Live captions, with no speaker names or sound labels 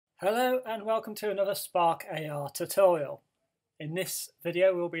Hello and welcome to another Spark AR tutorial. In this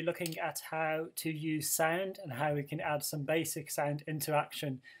video we'll be looking at how to use sound and how we can add some basic sound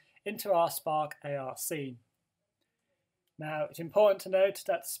interaction into our Spark AR scene. Now it's important to note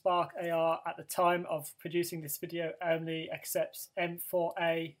that Spark AR at the time of producing this video only accepts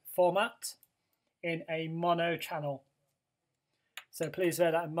M4A format in a mono channel. So please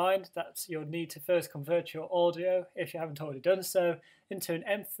bear that in mind, that you'll need to first convert your audio, if you haven't already done so, into an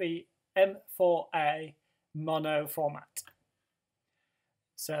M4A mono format.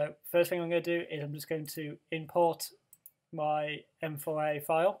 So first thing I'm going to do is I'm just going to import my M4A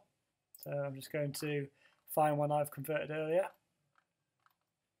file. So I'm just going to find one I've converted earlier,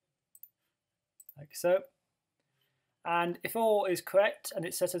 like so. And if all is correct and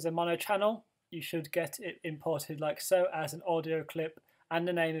it's set as a mono channel, you should get it imported like so as an audio clip and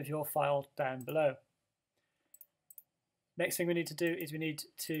the name of your file down below. Next thing we need to do is we need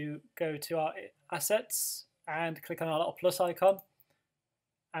to go to our assets and click on our little plus icon,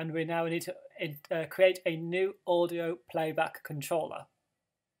 and we need to create a new audio playback controller,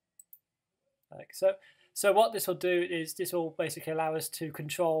 like so. So what this will do is this will basically allow us to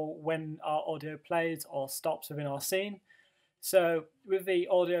control when our audio plays or stops within our scene. So with the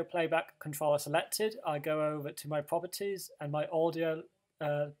audio playback controller selected, I go over to my properties and my audio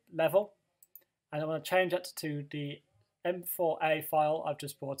level, and I want to change that to the M4A file I've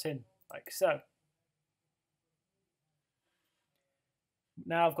just brought in, like so.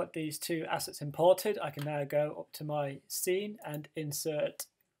 Now I've got these two assets imported, I can now go up to my scene and insert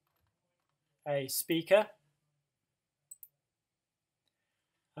a speaker.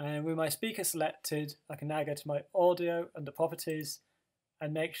 And with my speaker selected, I can now go to my audio under properties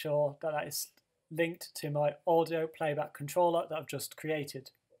and make sure that that is linked to my audio playback controller that I've just created.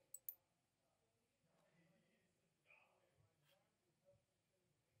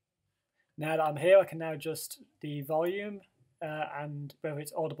 Now that I'm here, I can now adjust the volume and whether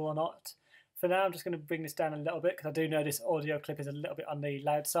it's audible or not. For now, I'm just going to bring this down a little bit because I do know this audio clip is a little bit on the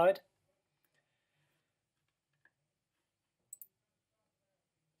loud side.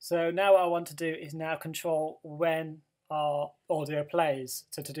 So now what I want to do is now control when our audio plays.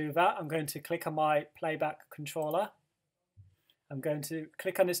 So to do that, I'm going to click on my playback controller. I'm going to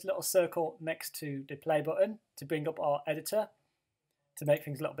click on this little circle next to the play button to bring up our editor to make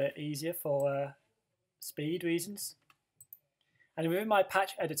things a little bit easier for speed reasons. And within my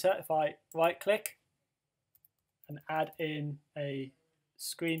patch editor, if I right click and add in a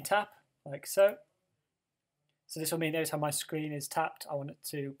screen tap like so. So this will mean every time my screen is tapped, I want it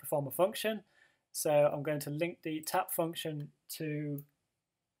to perform a function. So I'm going to link the tap function to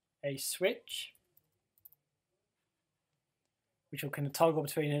a switch, which will kind of toggle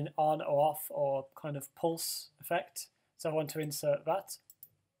between an on or off or kind of pulse effect. So I want to insert that,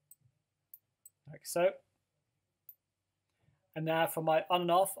 like so. And now for my on and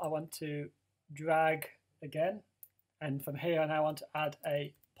off, I want to drag again. And from here, I now want to add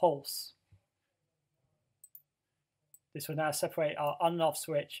a pulse. This will now separate our on and off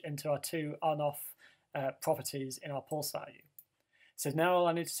switch into our two on-off properties in our pulse value. So now all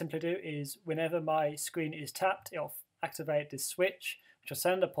I need to simply do is whenever my screen is tapped, it'll activate this switch, which will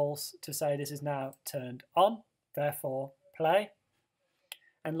send a pulse to say this is now turned on, therefore play.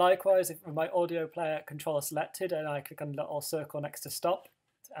 And likewise, if my audio player controller selected and I click on the little circle next to stop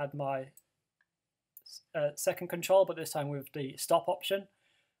to add my second control, but this time with the stop option,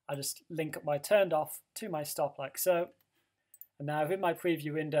 I just link up my turned off to my stop like so. And now within my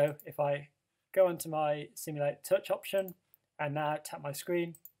preview window, if I go into my simulate touch option and now tap my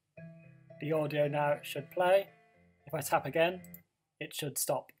screen, the audio now should play. If I tap again, it should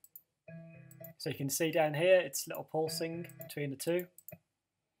stop. So you can see down here, it's little pulsing between the two.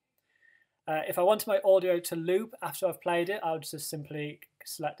 If I want my audio to loop after I've played it, I'll just simply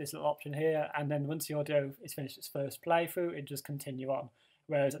select this little option here, and then once the audio is finished its first playthrough, it just continue on.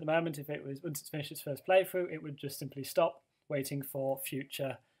 Whereas at the moment, once it's finished its first playthrough, it would just simply stop, waiting for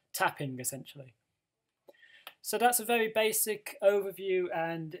future tapping, essentially. So that's a very basic overview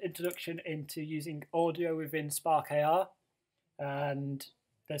and introduction into using audio within Spark AR. And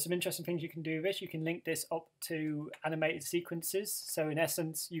there's some interesting things you can do with this. You can link this up to animated sequences. So in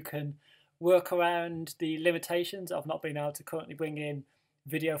essence, you can work around the limitations of not being able to currently bring in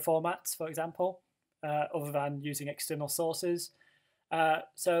video formats, for example, other than using external sources.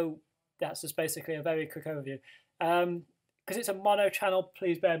 So that's just basically a very quick overview. Because it's a mono channel,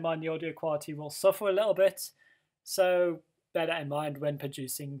 please bear in mind the audio quality will suffer a little bit. So bear that in mind when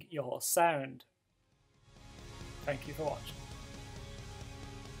producing your sound. Thank you for watching.